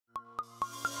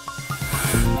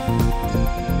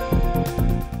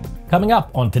Coming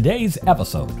up on today's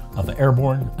episode of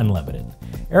Airborne Unlimited,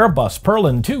 Airbus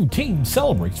Perlan II team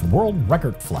celebrates world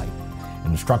record flight.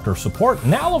 Instructor support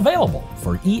now available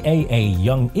for EAA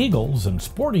Young Eagles and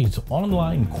Sporty's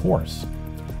online course.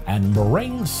 And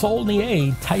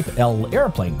Morane-Saulnier Type L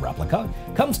airplane replica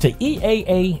comes to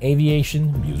EAA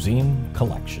Aviation Museum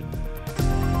Collection.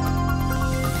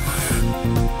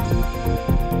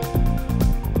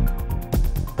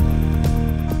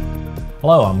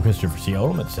 Hello, I'm Christopher C.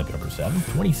 Odom. It's September 7,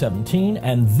 2017,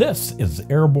 and this is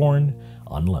Airborne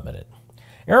Unlimited.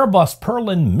 Airbus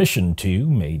Perlan Mission II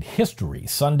made history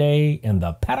Sunday in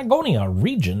the Patagonia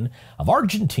region of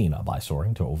Argentina by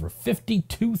soaring to over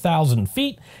 52,000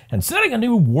 feet and setting a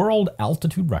new world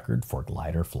altitude record for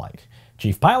glider flight.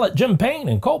 Chief Pilot Jim Payne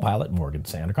and co-pilot Morgan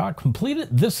Sandicott completed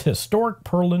this historic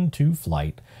Perlan II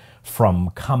flight from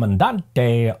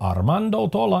Comandante Armando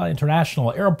Tola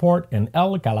International Airport in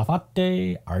El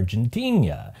Calafate,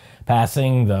 Argentina,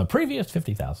 passing the previous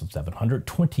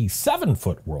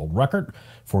 50,727-foot world record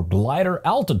for glider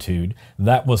altitude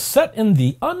that was set in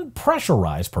the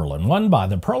unpressurized Perlan 1 by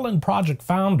the Perlan project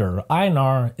founder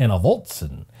Einar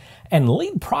Enevoldsen and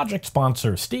lead project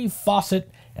sponsor Steve Fawcett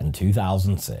in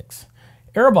 2006.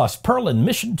 Airbus Perlan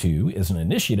Mission II is an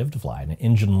initiative to fly an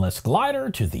engineless glider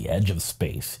to the edge of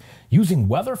space using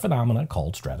weather phenomena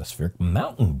called stratospheric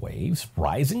mountain waves,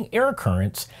 rising air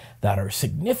currents that are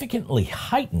significantly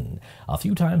heightened a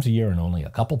few times a year in only a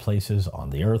couple places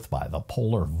on the Earth by the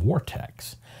polar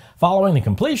vortex. Following the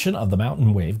completion of the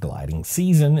mountain wave gliding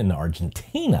season in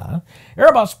Argentina,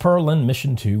 Airbus Perlan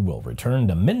Mission II will return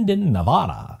to Minden,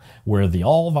 Nevada, where the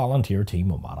all-volunteer team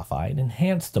will modify and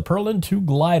enhance the Perlan II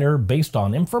glider based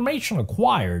on information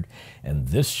acquired in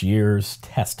this year's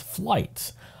test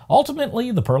flights.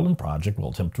 Ultimately, the Perlan project will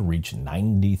attempt to reach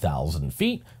 90,000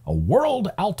 feet, a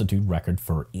world altitude record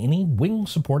for any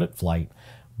wing-supported flight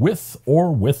with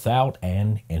or without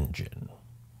an engine.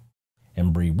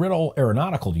 Embry-Riddle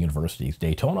Aeronautical University's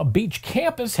Daytona Beach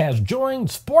campus has joined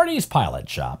Sporty's pilot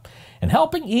shop in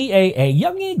helping EAA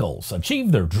Young Eagles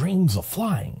achieve their dreams of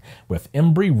flying with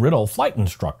Embry-Riddle flight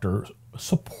instructor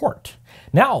support.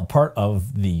 Now part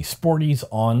of the Sporty's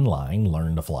online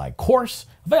Learn to Fly course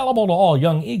available to all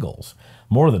Young Eagles.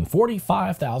 More than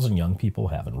 45,000 young people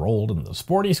have enrolled in the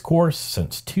Sportys Course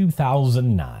since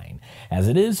 2009, as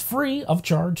it is free of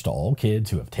charge to all kids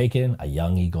who have taken a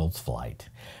Young Eagles flight.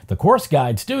 The course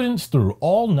guides students through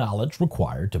all knowledge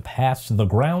required to pass the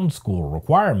ground school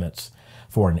requirements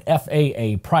for an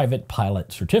FAA private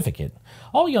pilot certificate.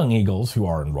 All Young Eagles who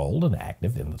are enrolled and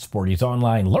active in the Sporty's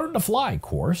online Learn to Fly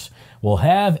course will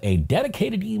have a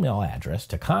dedicated email address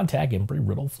to contact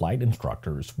Embry-Riddle flight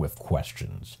instructors with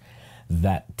questions.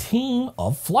 That team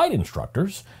of flight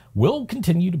instructors will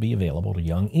continue to be available to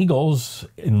Young Eagles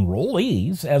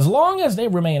enrollees as long as they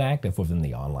remain active within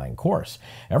the online course.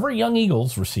 Every Young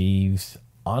Eagles receives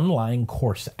online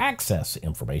course access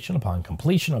information upon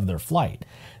completion of their flight.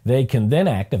 They can then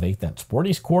activate that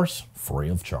Sportys course free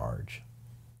of charge.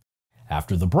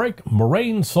 After the break,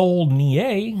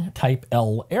 Morane-Saulnier Type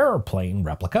L airplane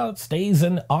replica stays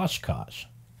in Oshkosh.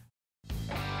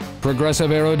 Progressive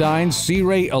Aerodyne's Sea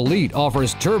Ray Elite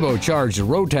offers turbocharged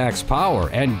Rotax power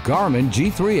and Garmin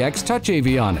G3X touch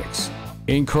avionics.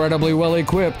 Incredibly well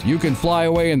equipped, you can fly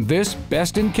away in this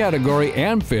best-in-category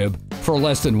amphib for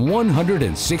less than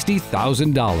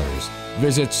 $160,000.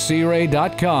 Visit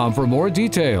searay.com for more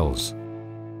details.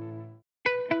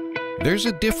 There's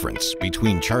a difference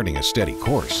between charting a steady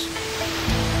course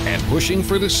and pushing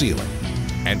for the ceiling.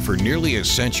 And for nearly a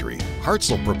century,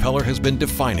 Hartzell Propeller has been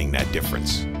defining that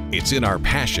difference. It's in our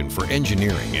passion for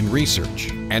engineering and research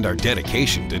and our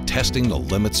dedication to testing the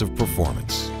limits of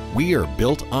performance. We are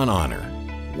built on honor.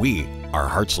 We are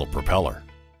Hartzell Propeller.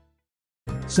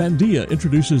 Sandia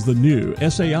introduces the new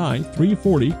SAI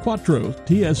 340 Quattro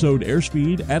TSO'd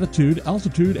airspeed, attitude,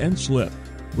 altitude, and slip.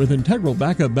 With integral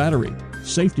backup battery,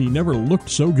 safety never looked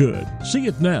so good. See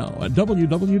it now at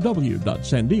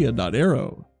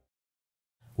www.sandia.aero.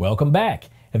 Welcome back.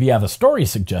 If you have a story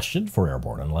suggestion for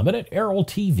Airborne Unlimited,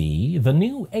 Aero-TV, the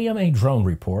new AMA drone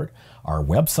report, our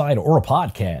website, or a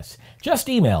podcast, just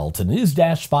email to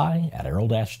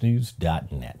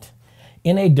news-spy@aero-news.net.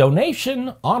 In a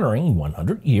donation honoring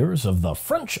 100 years of the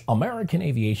French-American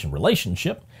aviation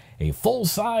relationship, a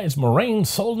full-size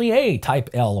Morane-Saulnier Type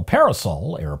L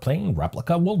Parasol airplane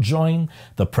replica will join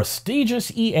the prestigious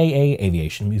EAA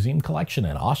Aviation Museum collection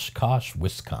in Oshkosh,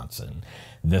 Wisconsin.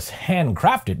 This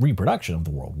handcrafted reproduction of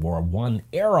the World War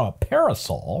I-era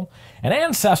Parasol, an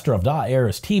ancestor of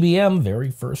Dair's TBM very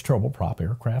first turboprop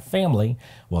aircraft family,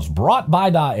 was brought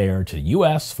by Dair to the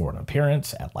U.S. for an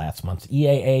appearance at last month's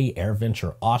EAA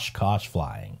AirVenture Oshkosh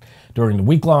flying. During the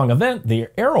week-long event, the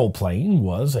aeroplane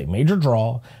was a major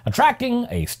draw, attracting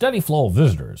a steady flow of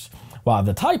visitors. While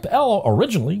the Type L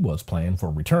originally was planned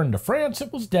for return to France,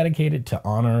 it was dedicated to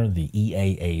honor the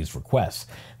EAA's request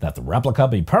that the replica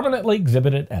be permanently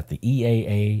exhibited at the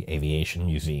EAA Aviation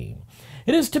Museum.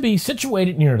 It is to be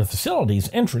situated near the facility's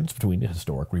entrance between the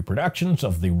historic reproductions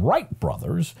of the Wright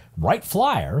brothers, Wright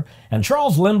Flyer, and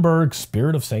Charles Lindbergh's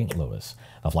Spirit of St. Louis.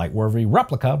 The flight-worthy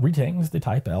replica retains the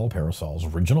Type L Parasol's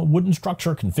original wooden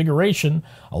structure configuration,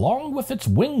 along with its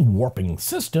wing warping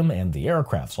system and the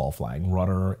aircraft's all-flying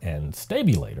rudder and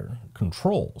stabulator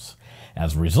controls.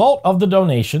 As a result of the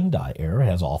donation, Dair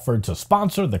has offered to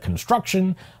sponsor the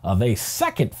construction of a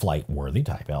second flight-worthy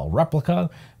Type L replica,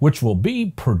 which will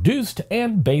be produced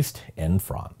and based in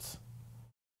France.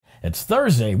 It's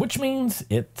Thursday, which means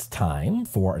it's time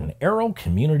for an Aero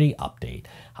Community Update,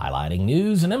 highlighting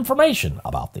news and information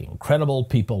about the incredible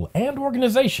people and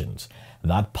organizations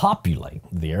that populate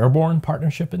the Airborne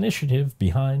Partnership Initiative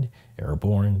behind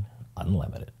Airborne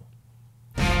Unlimited.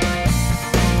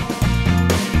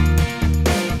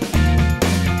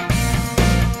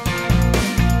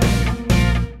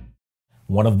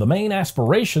 One of the main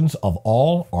aspirations of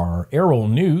all our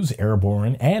Aero-News,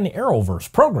 Airborne, and Aeroverse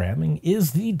programming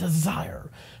is the desire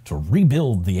to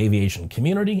rebuild the aviation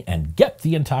community and get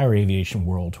the entire aviation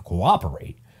world to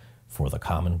cooperate for the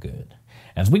common good.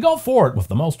 As we go forward with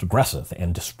the most aggressive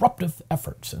and disruptive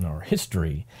efforts in our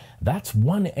history, that's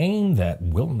one aim that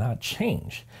will not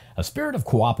change. A spirit of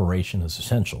cooperation is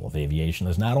essential if aviation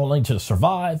is not only to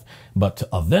survive, but to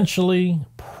eventually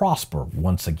prosper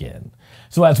once again.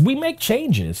 So as we make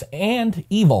changes and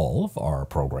evolve our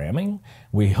programming,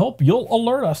 we hope you'll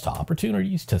alert us to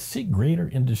opportunities to seek greater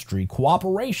industry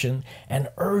cooperation and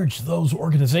urge those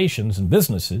organizations and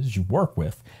businesses you work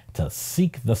with to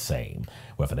seek the same.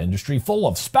 With an industry full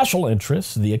of special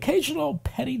interests, the occasional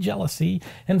petty jealousy,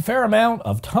 and fair amount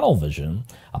of tunnel vision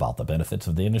about the benefits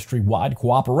of the industry-wide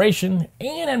cooperation,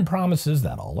 and promises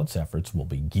that all its efforts will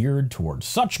be geared towards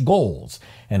such goals,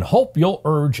 and hope you'll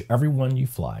urge everyone you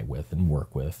fly with and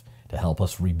work with to help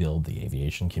us rebuild the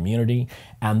aviation community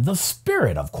and the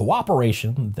spirit of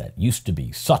cooperation that used to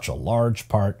be such a large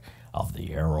part of the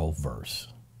Aeroverse.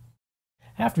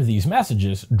 After these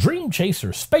messages, Dream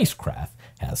Chaser spacecraft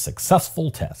has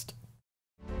successful test.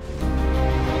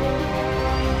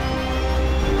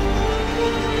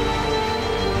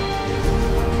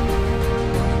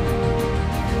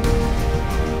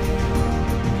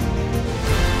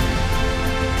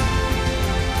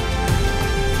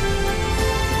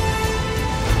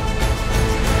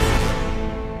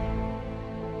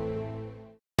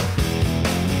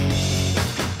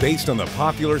 Based on the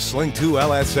popular Sling 2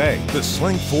 LSA, the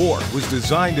Sling 4 was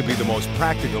designed to be the most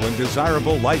practical and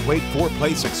desirable lightweight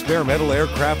four-place experimental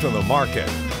aircraft on the market.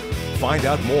 Find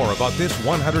out more about this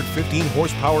 115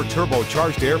 horsepower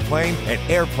turbocharged airplane at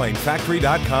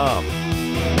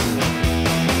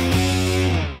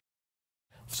airplanefactory.com.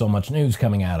 So much news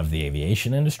coming out of the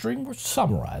aviation industry, we're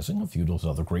summarizing a few of those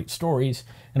other great stories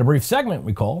in a brief segment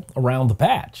we call Around the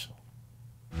Patch.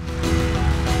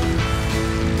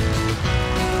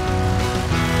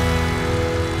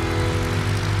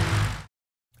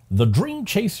 The Dream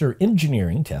Chaser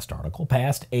engineering test article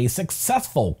passed a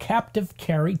successful captive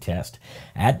carry test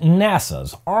at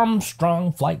NASA's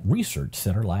Armstrong Flight Research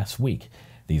Center last week.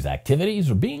 These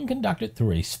activities are being conducted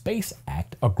through a Space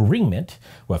Act agreement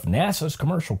with NASA's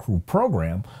Commercial Crew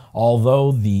Program,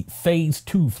 although the Phase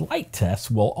 2 flight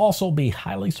tests will also be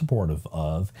highly supportive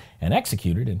of and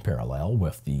executed in parallel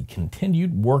with the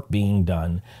continued work being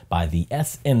done by the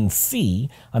SNC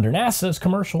under NASA's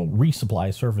Commercial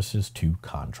Resupply Services 2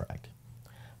 contract.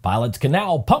 Pilots can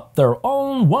now pump their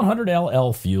own 100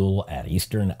 LL fuel at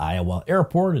Eastern Iowa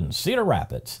Airport in Cedar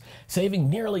Rapids,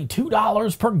 saving nearly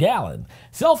 $2 per gallon.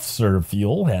 Self-serve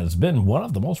fuel has been one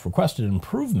of the most requested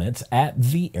improvements at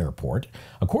the airport,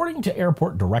 according to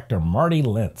Airport Director Marty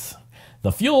Lentz.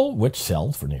 The fuel, which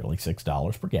sells for nearly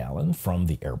 $6 per gallon from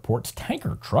the airport's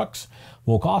tanker trucks,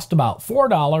 will cost about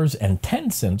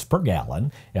 $4.10 per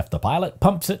gallon if the pilot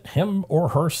pumps it him or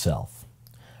herself.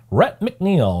 Rhett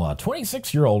McNeil, a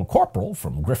 26-year-old corporal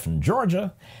from Griffin,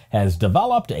 Georgia, has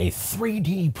developed a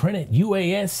 3D printed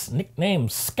UAS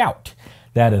nicknamed Scout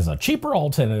that is a cheaper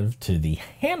alternative to the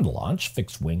hand-launched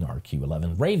fixed-wing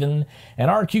RQ-11 Raven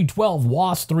and RQ-12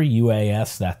 WAS-3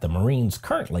 UAS that the Marines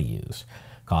currently use.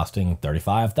 Costing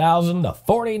 $35,000 to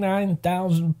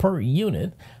 $49,000 per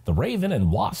unit, the Raven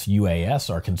and Wasp UAS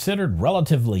are considered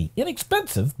relatively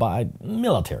inexpensive by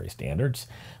military standards,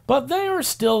 but they are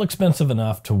still expensive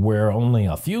enough to where only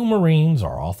a few Marines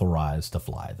are authorized to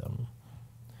fly them.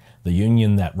 The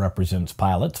union that represents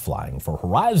pilots flying for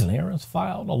Horizon Air has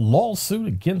filed a lawsuit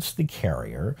against the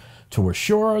carrier to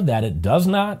assure that it does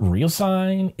not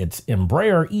reassign its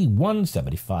Embraer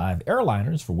E-175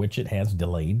 airliners for which it has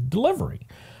delayed delivery.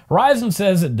 Horizon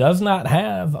says it does not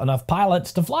have enough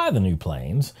pilots to fly the new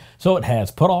planes, so it has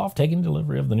put off taking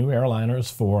delivery of the new airliners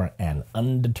for an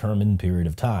undetermined period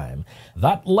of time.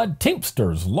 That led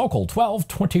Teamsters Local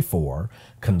 1224,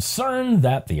 concerned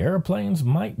that the airplanes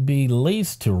might be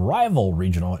leased to rival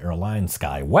regional airline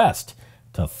SkyWest,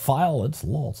 to file its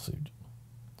lawsuit.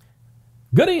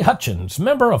 Goody Hutchins,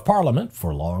 Member of Parliament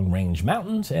for Long Range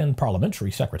Mountains and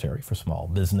Parliamentary Secretary for Small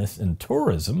Business and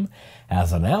Tourism,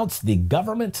 has announced the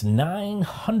government's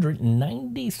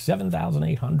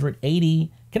 $997,880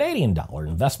 Canadian dollar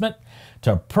investment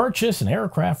to purchase an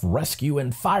aircraft rescue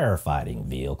and firefighting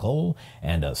vehicle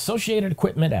and associated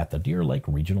equipment at the Deer Lake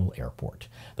Regional Airport.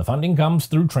 The funding comes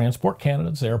through Transport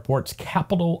Canada's Airport's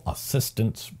Capital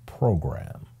Assistance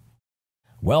Program.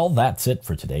 Well, that's it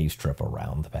for today's trip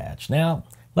around the patch. Now,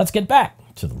 let's get back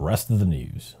to the rest of the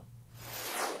news.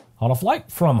 On a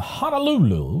flight from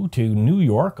Honolulu to New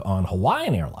York on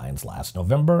Hawaiian Airlines last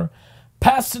November,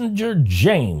 passenger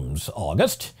James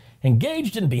August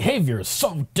engaged in behavior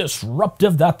so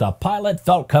disruptive that the pilot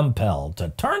felt compelled to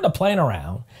turn the plane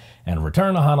around and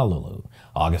return to Honolulu.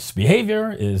 August's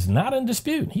behavior is not in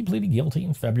dispute. He pleaded guilty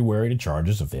in February to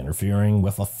charges of interfering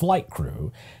with a flight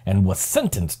crew and was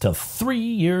sentenced to 3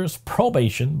 years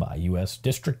probation by U.S.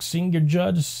 District Senior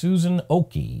Judge Susan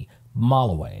Oki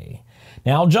Malaway.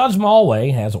 Now, Judge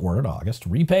Malaway has ordered August to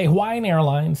repay Hawaiian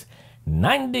Airlines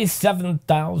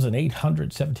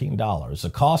 $97,817, the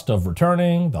cost of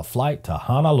returning the flight to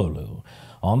Honolulu.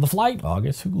 On the flight,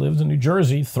 August, who lives in New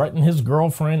Jersey, threatened his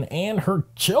girlfriend and her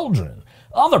children,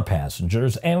 other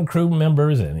passengers and crew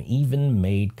members, and even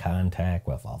made contact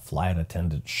with a flight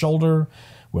attendant's shoulder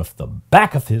with the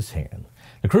back of his hand.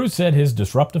 The crew said his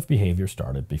disruptive behavior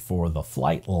started before the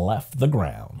flight left the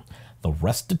ground. The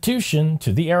restitution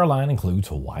to the airline includes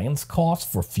Hawaiian's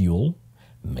costs for fuel,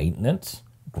 maintenance,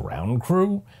 ground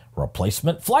crew,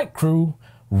 replacement flight crew,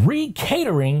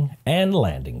 re-catering, and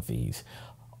landing fees.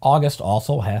 August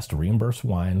also has to reimburse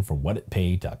Hawaiian for what it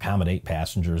paid to accommodate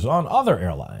passengers on other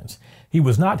airlines. He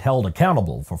was not held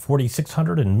accountable for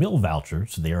 $4,600 in meal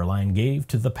vouchers the airline gave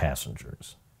to the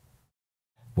passengers.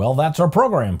 Well, that's our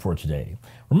program for today.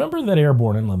 Remember that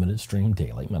Airborne Unlimited stream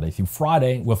daily, Monday through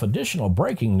Friday, with additional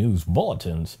breaking news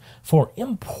bulletins for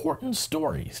important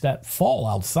stories that fall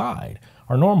outside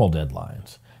our normal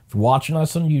deadlines. If you're watching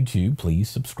us on YouTube, please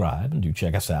subscribe and do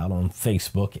check us out on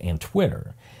Facebook and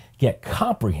Twitter. Get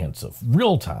comprehensive,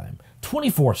 real-time,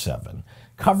 24/7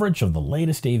 coverage of the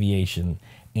latest aviation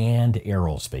and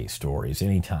aerospace stories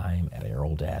anytime at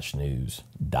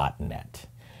aero-news.net.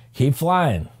 Keep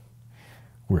flying.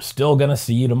 We're still going to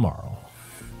see you tomorrow.